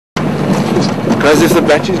Guys, if the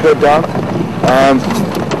batteries go down,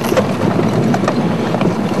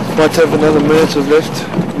 might have another minute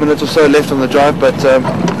or so left on the drive, but on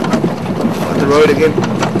the road again.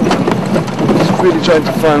 Just really trying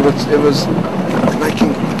to find whatever's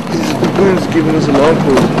making these baboons giving us alarm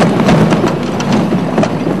calls.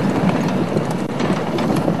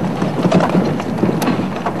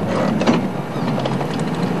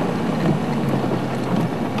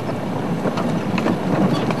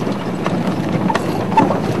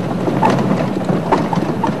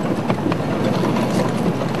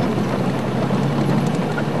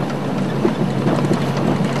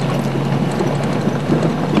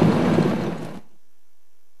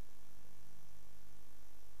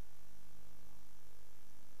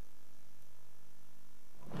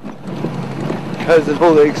 Because of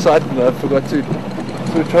all the excitement, I forgot to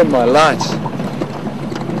switch on my lights.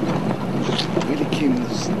 Really keen,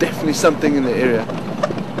 there's definitely something in the area.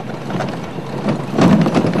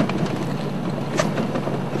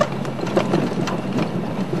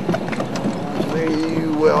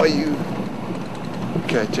 Where are you?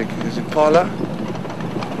 Okay, check, there's Impala.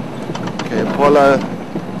 Okay, Impala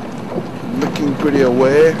looking pretty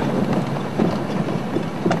aware.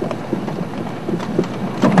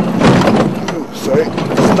 Sorry,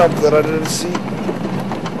 stump that I didn't see.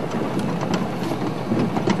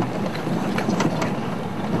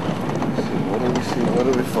 What do we see? What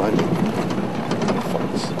are we finding?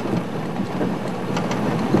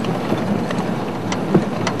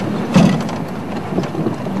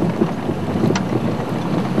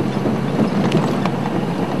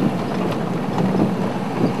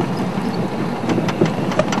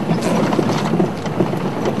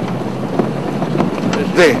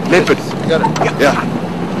 There, leopard. Got it. Yeah.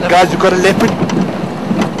 Guys, you got a leopard?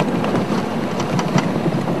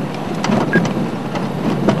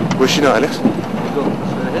 Where's she now, Alex? Go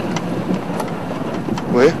straight ahead.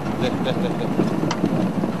 Where? Left.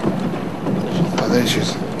 Oh, there she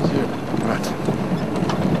is. Here. Right.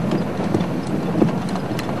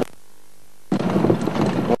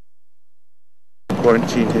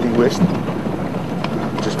 Quarantine heading west.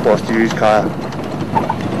 Just past the used car.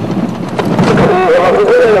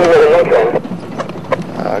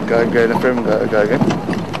 Go again, affirm, go again.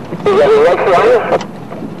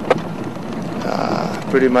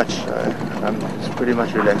 Pretty much, it's pretty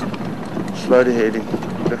much relaxed. Slowly heading.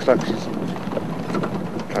 Looks like she's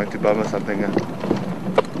trying to bum or something.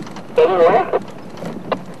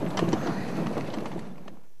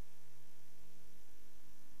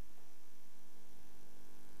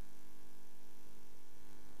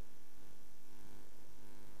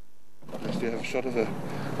 Let's have a shot of her.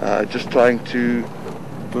 Just trying to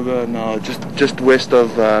now, just west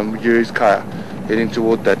of Yuri's Kaya, heading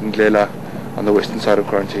toward that Ndlela on the western side of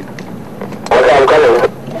quarantine. Okay, I'm coming.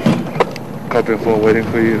 Copying for, waiting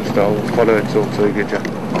for you, so I'll follow it till you get you.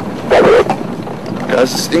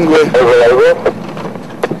 Guys, it's Ingwe.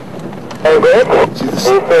 See this?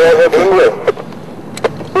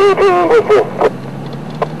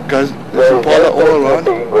 Guys, there's Impala all around.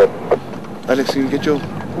 Alex, you can get your...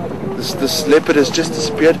 This leopard has just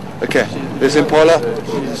disappeared. Okay, there's Impala.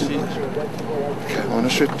 Okay, I want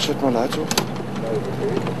to shut my lights off.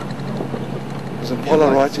 There's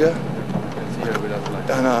Impala right here.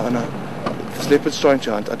 I know. This leopard's trying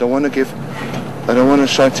to hunt. I don't want to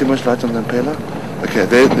shine too much light on the Impala. Okay,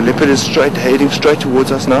 there, the leopard is heading straight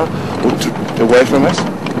towards us now, or away from us.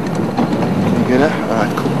 Can you get her?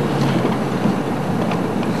 Alright, cool.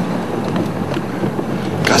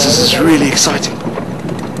 Guys, this is really exciting.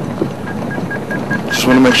 Just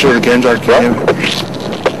want to make sure the game drive can hear me.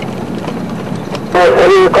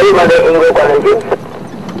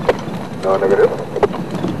 No, negative.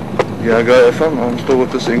 Yeah, go FM. I'm still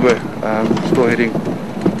with this Ingwe. Still heading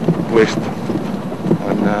west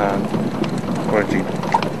on quarantine.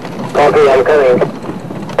 Copy, I'm coming.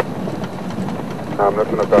 I'm not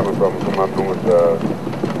going to come from command with the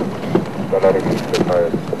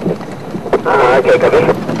tires. Okay, copy.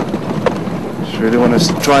 Just really want to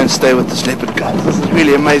try and stay with this leopard, guys. This is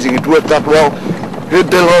really amazing. It worked out well. Heard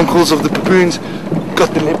the alarm calls of the baboons.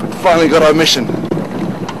 Got the leopard. Finally got our mission.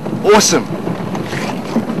 Awesome.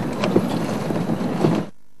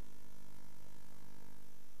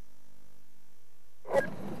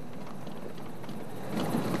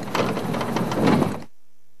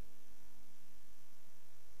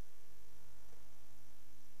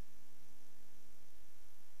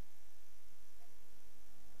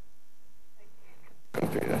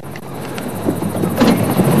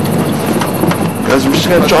 Guys, I'm just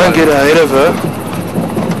going to try and get ahead of her,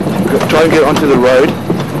 try and get onto the road,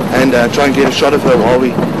 and try and get a shot of her while we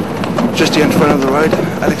just here in front of the road.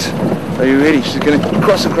 Alex, Are you ready? She's going to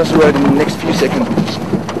cross across the road in the next few seconds.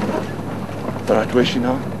 Alright, where's she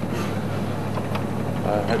now?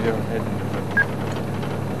 Have your head.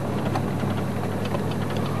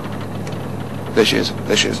 There she is.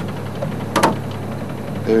 There she is.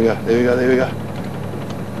 There we go. There we go. There we go.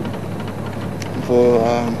 For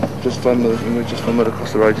just film it, just film it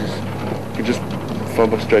across the road. You can just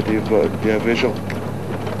film it straight to your visual.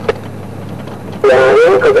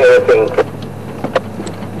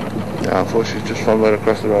 Yeah, unfortunately, just film it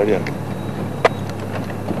across the road. Yeah.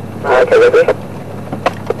 Okay, ready?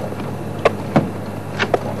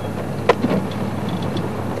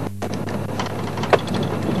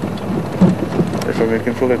 If I'm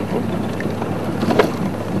making full level.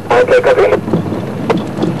 Okay, copy.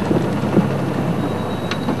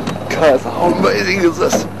 Guys, how amazing is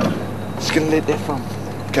this? Just gonna let that from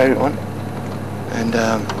carry on and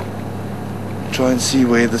try and see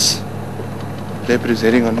where this leopard is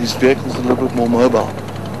heading on. His vehicle's a little bit more mobile.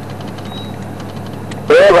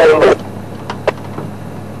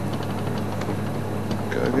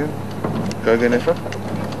 Go again. Go again, Ephraim.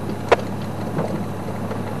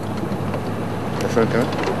 Ephraim, come on.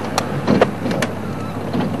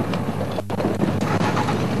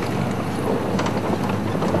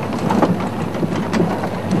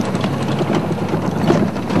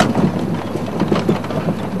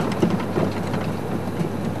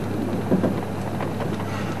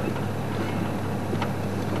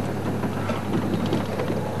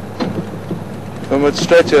 Come on,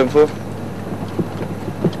 straight to him, fool.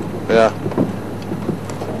 Yeah.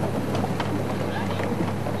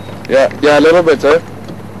 Yeah, a little bit, eh?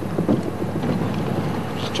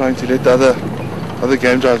 Just trying to let the other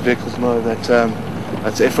game drive vehicles know that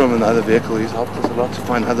that's Ephraim and the other vehicle. He's helped us a lot to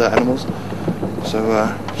find other animals. So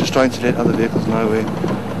just trying to let other vehicles know where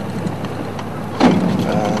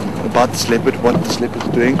about this leopard, what this leopard's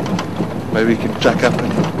doing. Maybe we can jack up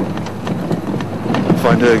and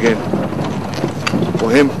find her again. Or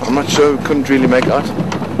him, I'm not sure, we couldn't really make out.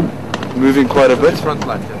 Moving quite a bit. Front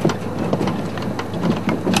light, yeah.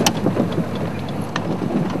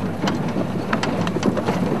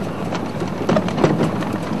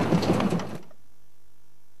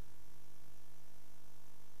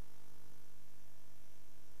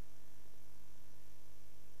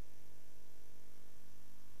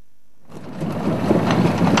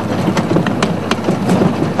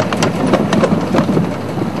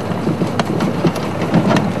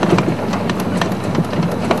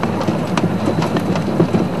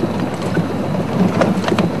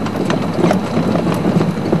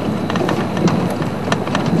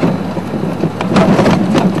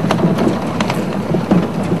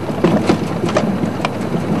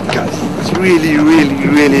 Really, really,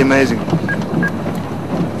 really amazing.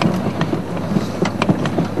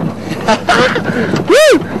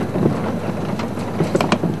 Woo!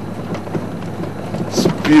 It's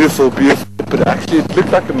beautiful, beautiful. But actually, it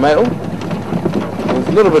looked like a male. It was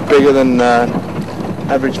a little bit bigger than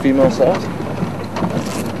average female size.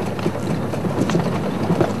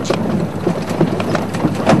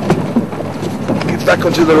 Get back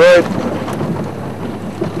onto the road.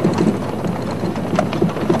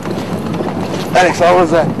 Alex, how was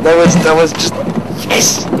that? That was just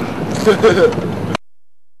yes.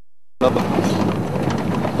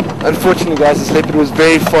 Unfortunately, guys, this leopard was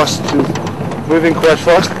very fast, moving quite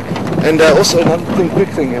fast, and also another quick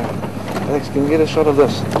thing here. Alex, can you get a shot of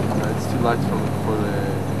this? It's too light for the.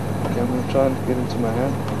 Okay, I'm gonna try and get into my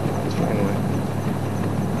hand. Let's try anyway.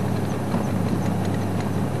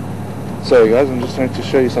 Sorry, guys, I'm just trying to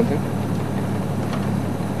show you something.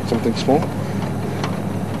 Something small.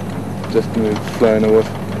 Just flying a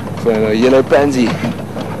yellow pansy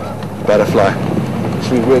butterfly. It's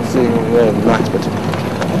really weird seeing it there at night, but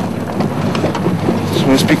just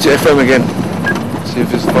want to speak to Ephraim again, see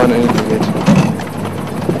if he's found anything yet.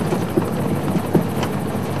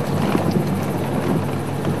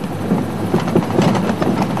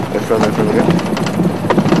 Ephraim again.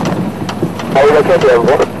 Are you looking at him,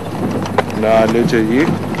 bro? No, I looked at you.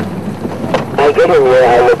 I get him here, I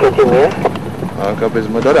look at him here. I'll is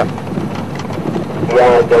my daughter.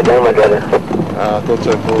 Yeah, my daughter. I thought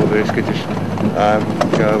so, Paul, very skittish.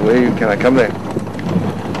 Can I come there?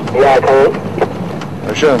 Yeah, come in.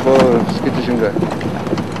 Oh, sure, Paul, skittish and go.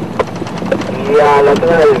 Yeah, I'm not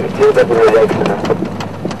going to do that reaction.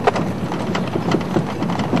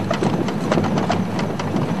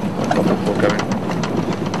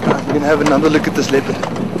 Guys, we're going to have another look at this leopard.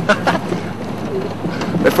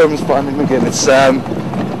 Ephraim's finding him again. It's, I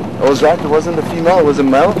was right, it wasn't a female, it was a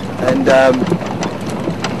male. And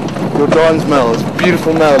your John's male, it's a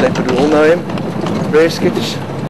beautiful male leopard, we all know him. Very skittish.